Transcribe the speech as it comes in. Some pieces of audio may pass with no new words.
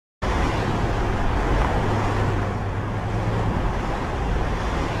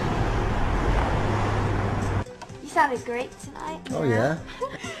sounded great tonight. Oh yeah.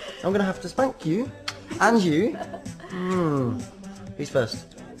 I'm gonna have to spank you. And you. Who's first?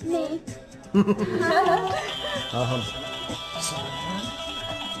 Me.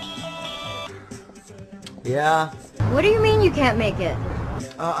 Yeah. What do you mean you can't make it?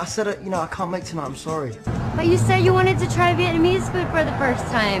 I said it, I can't make tonight, I'm sorry. But you said you wanted to try Vietnamese food for the first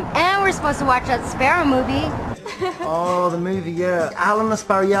time. And we're supposed to watch that Sparrow movie. Oh, the movie, yeah. Alan the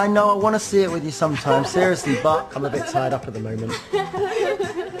Sparrow, yeah, I know, I want to see it with you sometime, seriously, but I'm a bit tied up at the moment.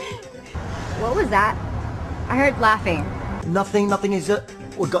 What was that? I heard laughing. Nothing is it.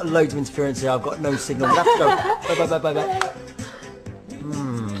 We've got loads of interference here, I've got no signal. We have to go. Bye.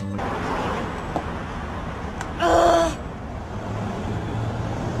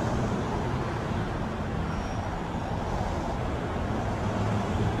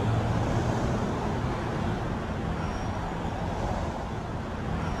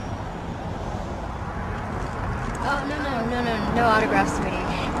 No autograph, sweetie.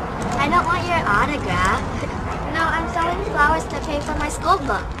 I don't want your autograph. No, I'm selling flowers to pay for my school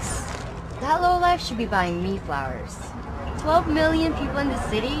books. That lowlife should be buying me flowers. 12 million people in the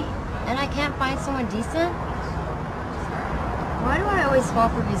city, and I can't find someone decent? Why do I always fall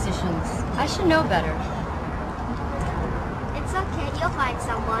for musicians? I should know better. It's okay, you'll find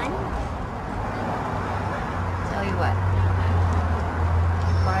someone. Tell you what.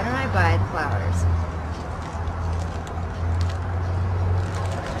 Why don't I buy the flowers?